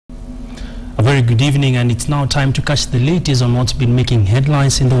A very good evening, and it's now time to catch the latest on what's been making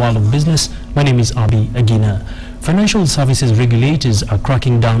headlines in the world of business. My name is Abi Agina. Financial services regulators are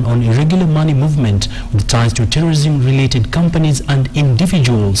cracking down on irregular money movement with ties to terrorism-related companies and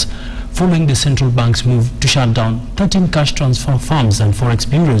individuals. Following the central bank's move to shut down 13 cash transfer firms and forex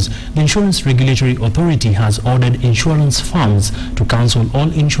bureaus, the Insurance Regulatory Authority has ordered insurance firms to cancel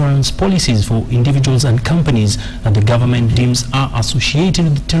all insurance policies for individuals and companies that the government deems are associated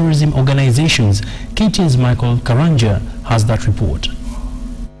with terrorism organizations. KTN's Michael Karanja has that report.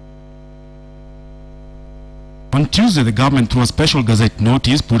 On Tuesday, the government, through a special gazette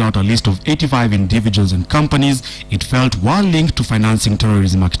notice, put out a list of 85 individuals and companies it felt were linked to financing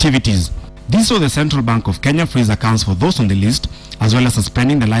terrorism activities. This saw the Central Bank of Kenya freeze accounts for those on the list, as well as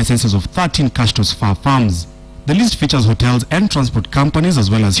suspending the licenses of 13 cash transfer firms. The list features hotels and transport companies,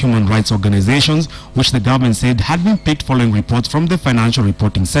 as well as human rights organizations, which the government said had been picked following reports from the Financial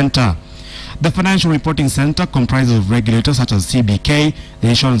Reporting Center. The Financial Reporting Center comprises of regulators such as CBK, the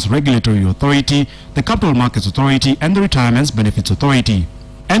Insurance Regulatory Authority, the Capital Markets Authority, and the Retirement Benefits Authority.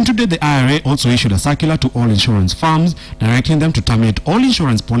 And today, the IRA also issued a circular to all insurance firms, directing them to terminate all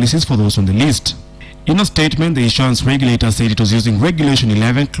insurance policies for those on the list. In a statement, the insurance regulator said it was using Regulation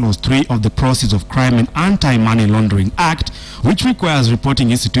 11, Clause 3 of the Proceeds of Crime and Anti-Money Laundering Act, which requires reporting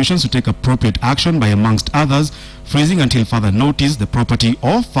institutions to take appropriate action by, amongst others, freezing until further notice the property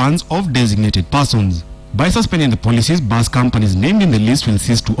or funds of designated persons. By suspending the policies, bus companies named in the list will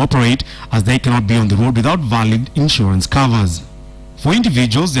cease to operate, as they cannot be on the road without valid insurance covers. For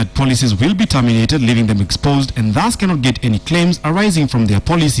individuals, their policies will be terminated, leaving them exposed and thus cannot get any claims arising from their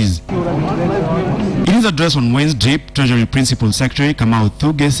policies. In his address on Wednesday, Treasury Principal Secretary Kamau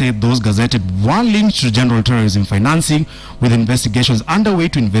Thuge said those gazetted were linked to general terrorism financing, with investigations underway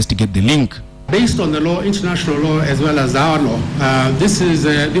to investigate the link. Based on the law, international law as well as our law, this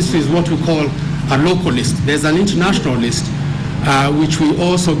is what we call a local list. There's an international list which we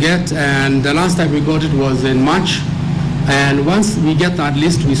also get, and the last time we got it was in March. And once we get that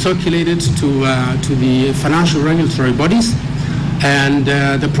list, we circulate it to the financial regulatory bodies, and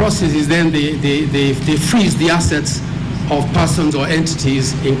the process is then they freeze the assets of persons or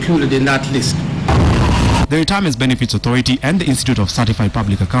entities included in that list. The Retirement Benefits Authority and the Institute of Certified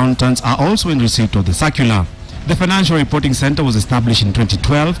Public Accountants are also in receipt of the circular. The Financial Reporting Center was established in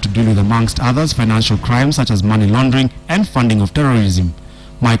 2012 to deal with, amongst others, financial crimes such as money laundering and funding of terrorism.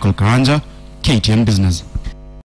 Michael Karanja, KTN Business.